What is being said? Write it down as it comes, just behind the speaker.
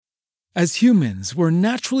As humans, we're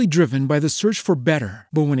naturally driven by the search for better.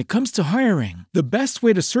 But when it comes to hiring, the best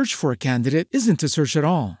way to search for a candidate isn't to search at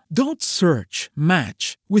all. Don't search,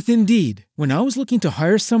 match with Indeed. When I was looking to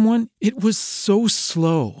hire someone, it was so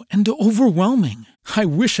slow and overwhelming. I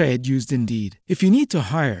wish I had used Indeed. If you need to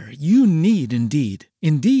hire, you need Indeed.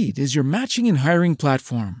 Indeed is your matching and hiring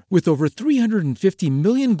platform with over 350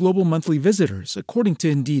 million global monthly visitors, according to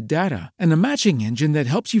Indeed data, and a matching engine that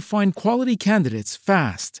helps you find quality candidates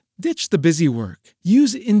fast. Ditch the busy work.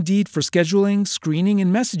 Use Indeed for scheduling, screening,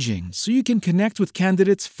 and messaging so you can connect with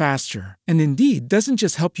candidates faster. And Indeed doesn't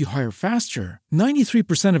just help you hire faster.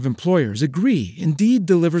 93% of employers agree Indeed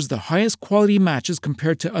delivers the highest quality matches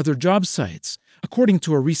compared to other job sites, according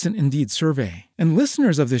to a recent Indeed survey. And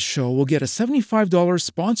listeners of this show will get a $75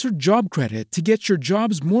 sponsored job credit to get your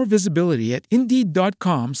jobs more visibility at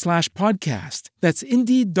Indeed.com/podcast. That's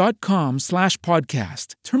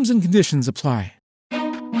Indeed.com/podcast. Terms and conditions apply.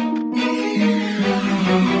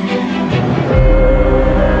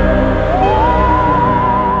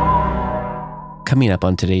 Coming up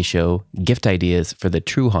on today's show, gift ideas for the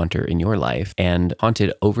true haunter in your life, and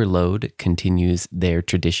Haunted Overload continues their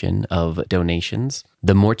tradition of donations.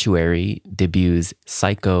 The Mortuary debuts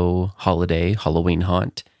Psycho Holiday Halloween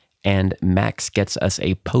Haunt, and Max gets us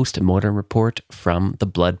a post-mortem report from the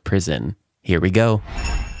Blood Prison. Here we go.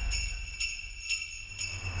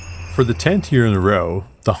 For the 10th year in a row,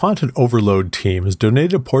 the Haunted Overload team has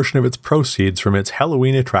donated a portion of its proceeds from its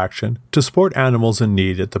Halloween attraction to support animals in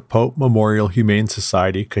need at the Pope Memorial Humane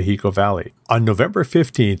Society, Kahiko Valley. On November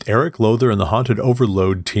 15th, Eric Lothar and the Haunted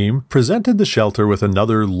Overload team presented the shelter with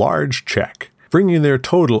another large check, bringing their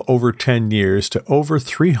total over 10 years to over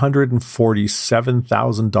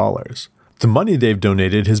 $347,000. The money they've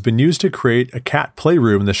donated has been used to create a cat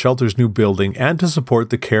playroom in the shelter's new building and to support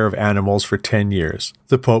the care of animals for 10 years.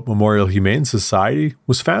 The Pope Memorial Humane Society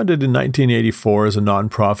was founded in 1984 as a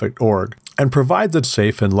nonprofit org and provides a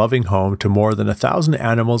safe and loving home to more than 1,000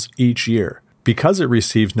 animals each year. Because it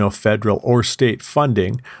receives no federal or state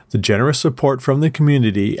funding, the generous support from the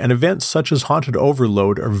community and events such as Haunted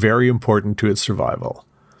Overload are very important to its survival.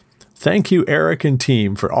 Thank you, Eric and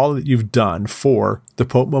team, for all that you've done for the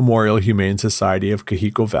Pope Memorial Humane Society of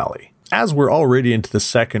Kahiko Valley. As we're already into the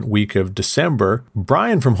second week of December,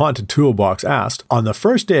 Brian from Haunted Toolbox asked, on the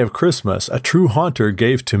first day of Christmas, a true haunter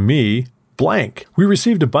gave to me blank. We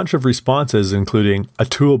received a bunch of responses, including a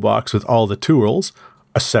toolbox with all the tools,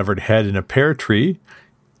 a severed head in a pear tree,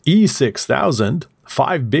 E6000,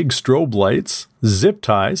 5 big strobe lights, zip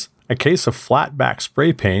ties, a case of flatback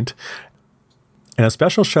spray paint, and a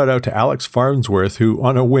special shout out to Alex Farnsworth, who,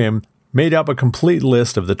 on a whim, made up a complete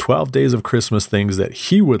list of the 12 days of Christmas things that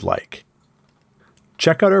he would like.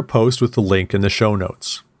 Check out our post with the link in the show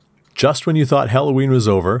notes. Just when you thought Halloween was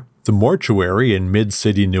over, the Mortuary in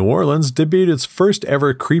Mid-City, New Orleans debuted its first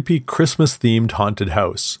ever creepy Christmas-themed haunted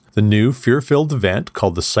house. The new fear-filled event,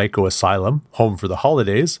 called the Psycho Asylum, Home for the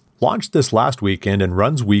Holidays, launched this last weekend and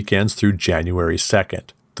runs weekends through January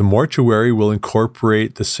 2nd. The Mortuary will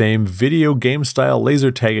incorporate the same video game-style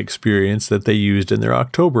laser tag experience that they used in their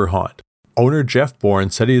October haunt. Owner Jeff Bourne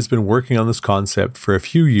said he has been working on this concept for a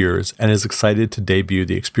few years and is excited to debut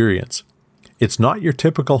the experience. It's not your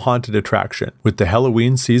typical haunted attraction. With the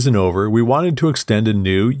Halloween season over, we wanted to extend a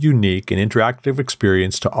new, unique, and interactive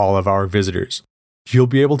experience to all of our visitors. You'll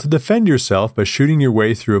be able to defend yourself by shooting your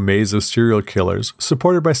way through a maze of serial killers,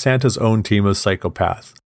 supported by Santa's own team of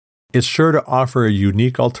psychopaths. It's sure to offer a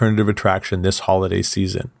unique alternative attraction this holiday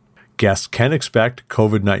season. Guests can expect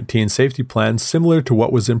COVID-19 safety plans similar to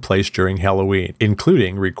what was in place during Halloween,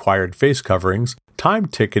 including required face coverings,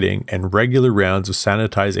 timed ticketing, and regular rounds of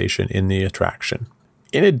sanitization in the attraction.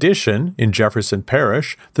 In addition, in Jefferson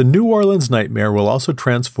Parish, the New Orleans Nightmare will also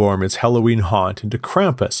transform its Halloween haunt into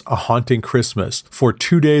Krampus, a Haunting Christmas, for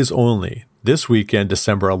 2 days only, this weekend,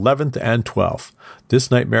 December 11th and 12th. This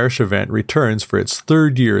nightmarish event returns for its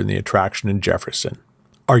 3rd year in the attraction in Jefferson.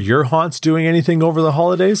 Are your haunts doing anything over the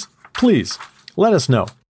holidays? Please, let us know.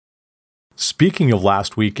 Speaking of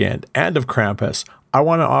last weekend and of Krampus, I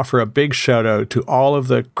want to offer a big shout out to all of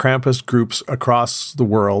the Krampus groups across the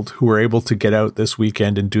world who were able to get out this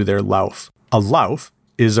weekend and do their Lauf. A Lauf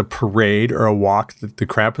is a parade or a walk that the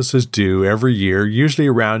Krampuses do every year, usually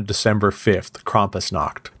around December 5th,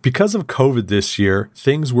 Krampusnacht. Because of COVID this year,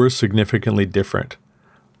 things were significantly different.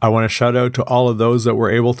 I want to shout out to all of those that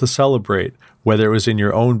were able to celebrate, whether it was in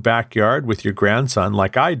your own backyard with your grandson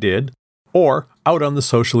like I did, or out on the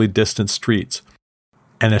socially distant streets.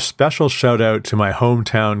 And a special shout out to my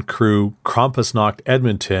hometown crew, Krampusnacht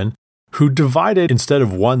Edmonton, who divided, instead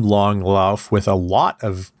of one long lauf with a lot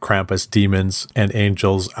of Krampus demons and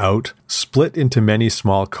angels out, split into many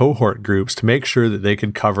small cohort groups to make sure that they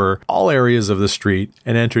could cover all areas of the street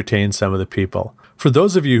and entertain some of the people. For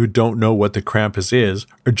those of you who don't know what the Krampus is,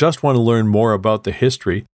 or just want to learn more about the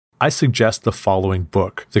history, I suggest the following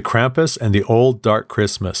book, The Krampus and the Old Dark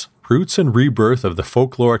Christmas, Roots and Rebirth of the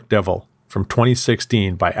Folkloric Devil, from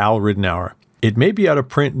 2016 by Al Ridenour. It may be out of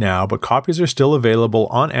print now, but copies are still available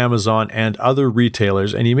on Amazon and other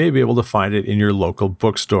retailers, and you may be able to find it in your local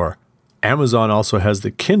bookstore. Amazon also has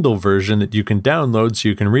the Kindle version that you can download so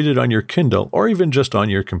you can read it on your Kindle or even just on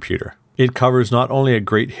your computer. It covers not only a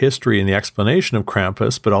great history and the explanation of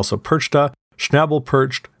Krampus, but also Perchta,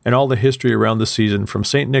 Schnabelpercht, and all the history around the season from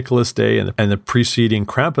St. Nicholas Day and the preceding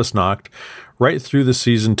Krampusnacht, right through the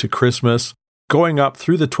season to Christmas, going up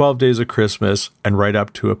through the 12 days of Christmas, and right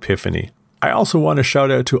up to Epiphany. I also want to shout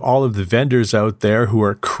out to all of the vendors out there who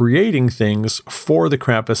are creating things for the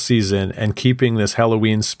Krampus season and keeping this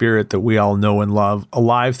Halloween spirit that we all know and love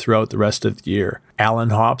alive throughout the rest of the year. Alan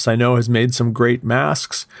Hops, I know, has made some great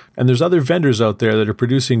masks, and there's other vendors out there that are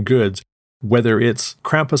producing goods, whether it's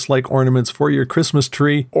Krampus-like ornaments for your Christmas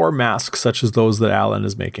tree or masks such as those that Alan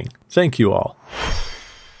is making. Thank you all.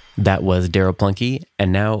 That was Daryl Plunkey,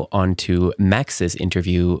 and now on to Max's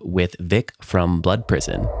interview with Vic from Blood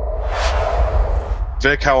Prison.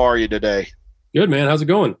 Vic, how are you today? Good, man. How's it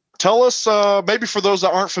going? Tell us, maybe for those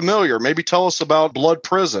that aren't familiar, maybe tell us about Blood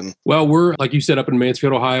Prison. Well, we're, like you said, up in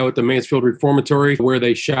Mansfield, Ohio at the Mansfield Reformatory, where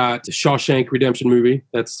they shot the Shawshank Redemption movie.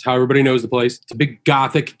 That's how everybody knows the place. It's a big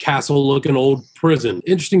Gothic castle-looking old prison.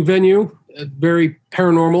 Interesting venue, very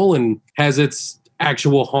paranormal, and has its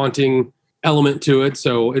actual haunting element to it.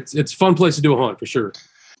 So it's a fun place to do a haunt, for sure.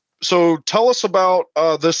 So tell us about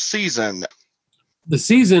this season. The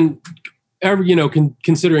season,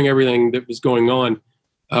 considering everything that was going on,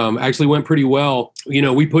 actually went pretty well.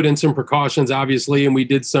 We put in some precautions, obviously, and we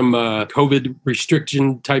did some COVID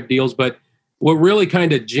restriction type deals. But what really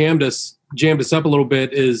kind of jammed us up a little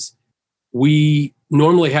bit is we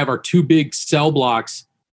normally have our two big cell blocks,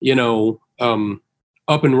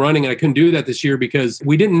 up and running. And I couldn't do that this year because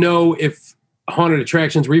we didn't know if haunted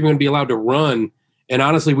attractions were even going to be allowed to run. And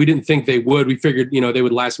honestly, we didn't think they would. We figured, they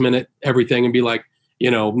would last minute everything and be like,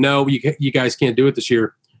 no, you guys can't do it this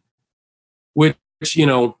year, which, is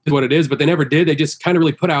what it is, but they never did. They just kind of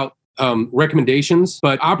really put out recommendations,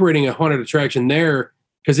 but operating a haunted attraction there,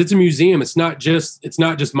 because it's a museum, it's not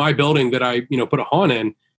just my building that I, put a haunt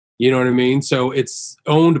in, you know what I mean? So it's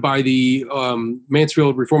owned by the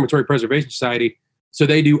Mansfield Reformatory Preservation Society. So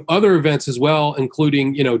they do other events as well,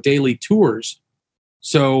 including, daily tours.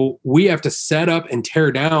 So we have to set up and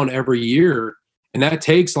tear down every year. And that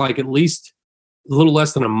takes like at least a little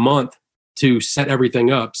less than a month to set everything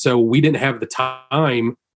up. So we didn't have the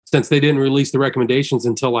time, since they didn't release the recommendations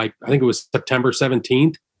until I think it was September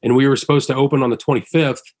 17th. And we were supposed to open on the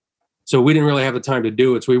 25th. So we didn't really have the time to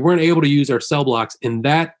do it. So we weren't able to use our cell blocks. In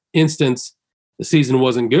that instance, the season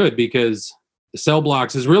wasn't good because the cell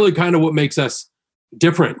blocks is really kind of what makes us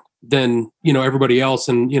different than, everybody else.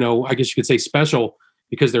 And, I guess you could say special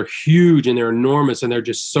because they're huge and they're enormous and they're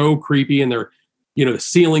just so creepy. And they're, the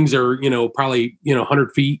ceilings are, probably,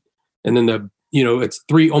 100 feet. And then it's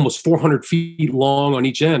almost 400 feet long on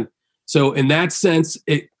each end. So in that sense,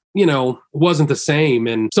 it, wasn't the same.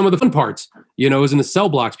 And some of the fun parts, is in the cell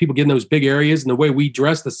blocks, people get in those big areas and the way we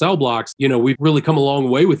dress the cell blocks, we've really come a long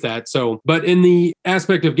way with that. So, but in the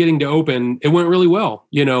aspect of getting to open, it went really well.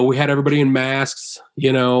 We had everybody in masks,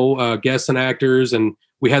 guests and actors, and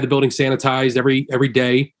we had the building sanitized every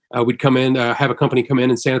day. We'd come in, have a company come in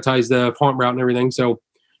and sanitize the haunt route and everything. So,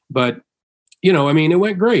 but it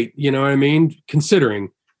went great.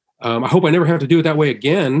 Considering, I hope I never have to do it that way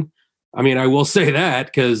again. I will say that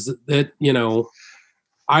because I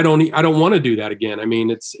don't want to do that again.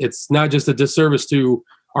 It's not just a disservice to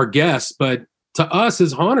our guests, but to us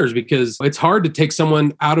as haunters, because it's hard to take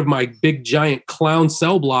someone out of my big giant clown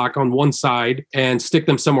cell block on one side and stick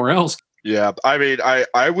them somewhere else. Yeah.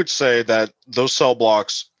 I would say that those cell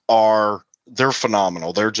blocks they're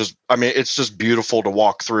phenomenal. They're just, it's just beautiful to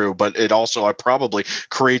walk through, but it also probably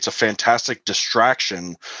creates a fantastic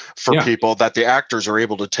distraction for people that the actors are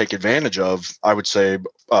able to take advantage of. I would say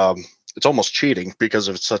it's almost cheating because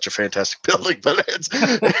it's such a fantastic building, but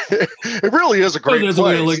it really is a great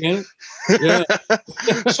place. Yeah.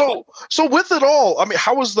 So with it all,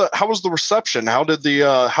 how was the reception? How did the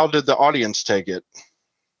audience take it?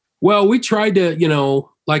 Well, we tried to,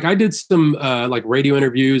 I did some radio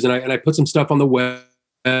interviews and I put some stuff on the web,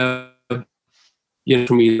 from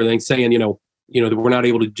everything saying, that we're not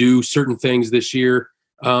able to do certain things this year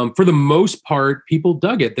For the most part, people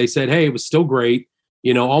dug it. They said, hey, it was still great.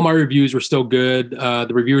 All my reviews were still good.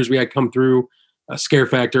 The reviewers we had come through, Scare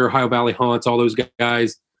Factor, Ohio Valley Haunts, all those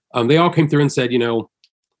guys, they all came through and said,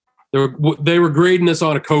 they were grading us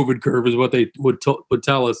on a COVID curve is what they would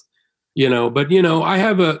tell us, But, I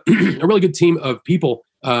have a really good team of people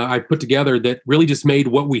I put together that really just made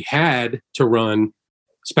what we had to run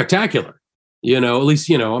spectacular. At least,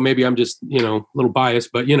 maybe I'm just, a little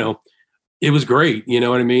biased, but, it was great. You know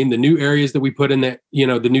what I mean? The new areas that we put in that,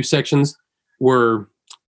 the new sections were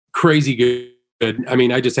crazy good. I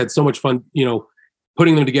mean, I just had so much fun,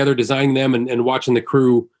 putting them together, designing them and watching the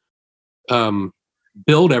crew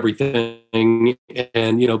build everything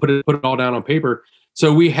and, put it all down on paper.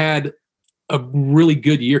 So we had a really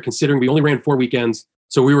good year considering we only ran 4 weekends.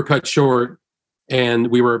 So we were cut short and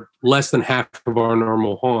we were less than half of our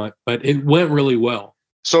normal haunt, but it went really well.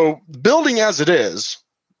 So building as it is,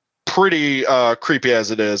 pretty creepy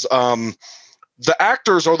as it is, the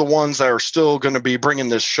actors are the ones that are still going to be bringing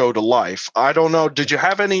this show to life. I don't know. Did you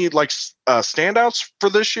have any standouts for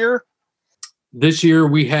this year? This year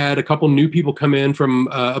we had a couple new people come in from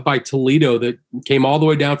up by Toledo that came all the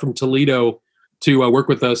way down from Toledo to work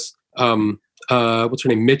with us. What's her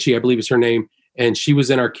name? Mitchie, I believe is her name. And she was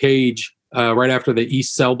in our cage right after the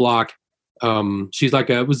East Cell Block. She's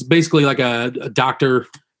was basically like a doctor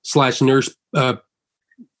 / nurse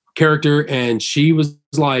character. And she was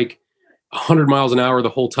like 100 miles an hour the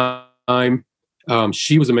whole time.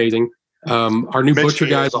 She was amazing. Our new Mitchie butcher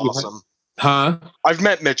guy. Awesome. Huh? I've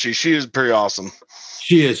met Mitchie. She is pretty awesome.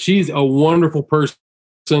 She is. She's a wonderful person.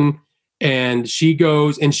 And she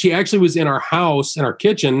goes, and she actually was in our house, in our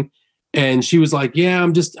kitchen. And she was like, yeah,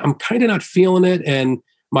 I'm kind of not feeling it. And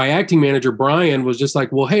my acting manager, Brian, was just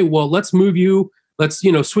like, well, hey, let's move you. Let's,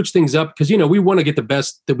 switch things up. Cause we want to get the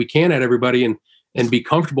best that we can at everybody and be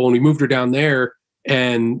comfortable. And we moved her down there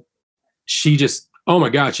and she just, oh my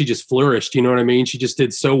God, she just flourished. You know what I mean? She just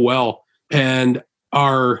did so well. And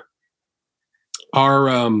our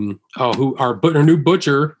new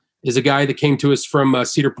butcher is a guy that came to us from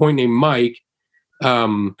Cedar Point named Mike.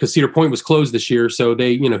 Because Cedar Point was closed this year. So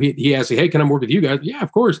they, he asked me, hey, can I work with you guys? Yeah,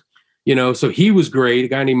 of course. So he was great. A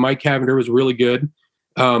guy named Mike Cavender was really good.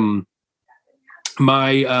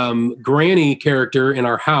 My granny character in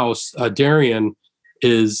our house, Darian,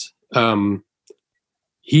 is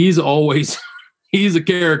he's a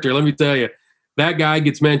character. Let me tell you, that guy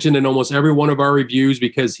gets mentioned in almost every one of our reviews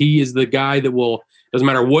because he is the guy that doesn't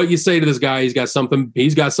matter what you say to this guy, he's got something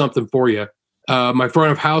for you. My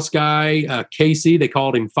front of house guy, Casey, they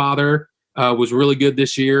called him Father, was really good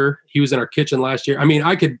this year. He was in our kitchen last year. I mean,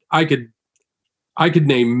 I could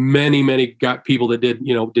name many people that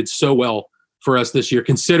did so well for us this year,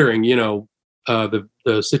 considering, the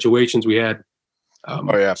situations we had. I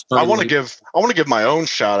want to give my own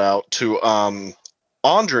shout out to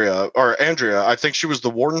Andrea. I think she was the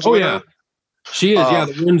warden's widow. Yeah, she is.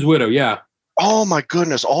 The warden's widow. Yeah. Oh my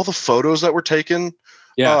goodness! All the photos that were taken.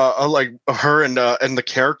 Yeah, like her and the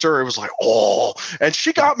character, it was like, oh, and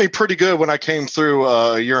she got me pretty good when I came through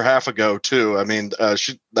a year and a half ago too. I mean,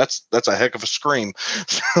 that's a heck of a scream.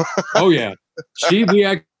 Oh yeah, she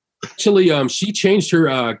changed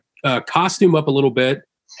her costume up a little bit.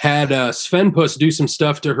 Had Sven Puss do some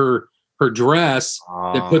stuff to her dress.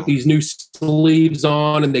 They put these new sleeves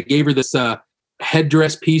on, and they gave her this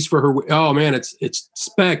headdress piece for her. Oh man, it's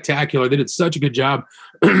spectacular. They did such a good job.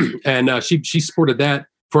 And she sported that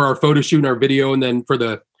for our photo shoot and our video, and then for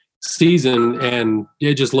the season, and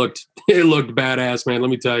it looked badass, man. Let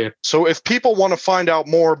me tell you. So if people want to find out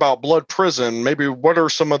more about Blood Prison, maybe what are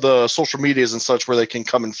some of the social medias and such where they can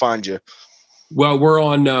come and find you? Well, we're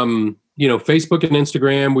on Facebook and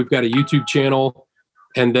Instagram. We've got a YouTube channel,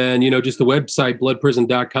 and then just the website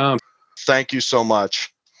bloodprison.com. Thank you so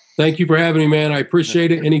much. Thank you for having me, man. I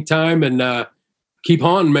appreciate it anytime, and keep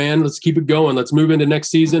haunting, man. Let's keep it going. Let's move into next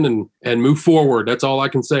season and move forward. That's all I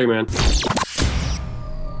can say, man.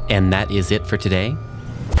 And that is it for today.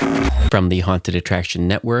 From the Haunted Attraction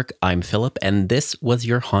Network, I'm Philip, and this was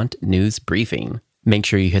your Haunt News Briefing. Make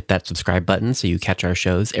sure you hit that subscribe button so you catch our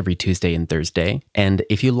shows every Tuesday and Thursday. And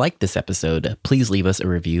if you like this episode, please leave us a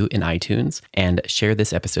review in iTunes and share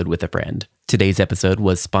this episode with a friend. Today's episode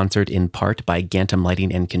was sponsored in part by Gantom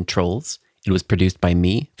Lighting and Controls. It was produced by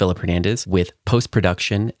me, Philip Hernandez, with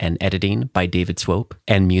post-production and editing by David Swope,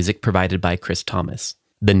 and music provided by Chris Thomas.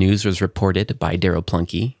 The news was reported by Daryl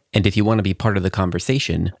Plunky, and if you want to be part of the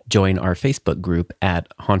conversation, join our Facebook group at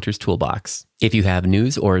Haunters Toolbox. If you have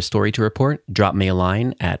news or a story to report, drop me a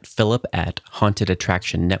line at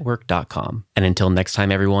philip@hauntedattractionnetwork.com. And until next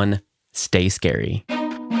time, everyone, stay scary.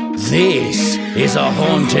 This is a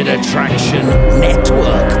Haunted Attraction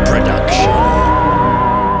Network production.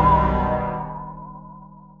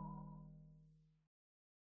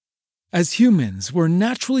 As humans, we're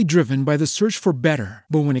naturally driven by the search for better.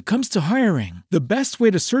 But when it comes to hiring, the best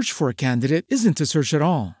way to search for a candidate isn't to search at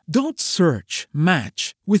all. Don't search,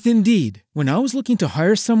 match with Indeed. When I was looking to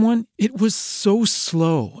hire someone, it was so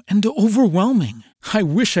slow and overwhelming. I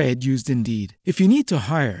wish I had used Indeed. If you need to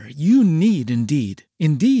hire, you need Indeed.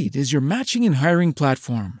 Indeed is your matching and hiring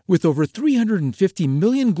platform with over 350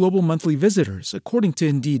 million global monthly visitors, according to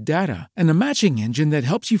Indeed data, and a matching engine that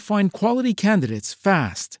helps you find quality candidates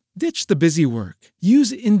fast. Ditch the busy work.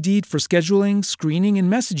 Use Indeed for scheduling, screening,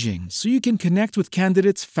 and messaging so you can connect with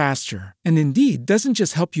candidates faster. And Indeed doesn't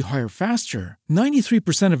just help you hire faster.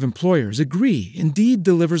 93% of employers agree Indeed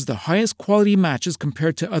delivers the highest quality matches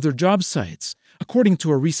compared to other job sites, according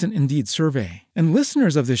to a recent Indeed survey. And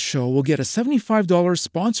listeners of this show will get a $75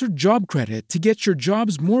 sponsored job credit to get your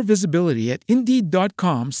jobs more visibility at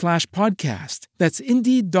Indeed.com/podcast. That's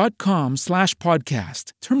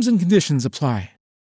Indeed.com/podcast. Terms and conditions apply.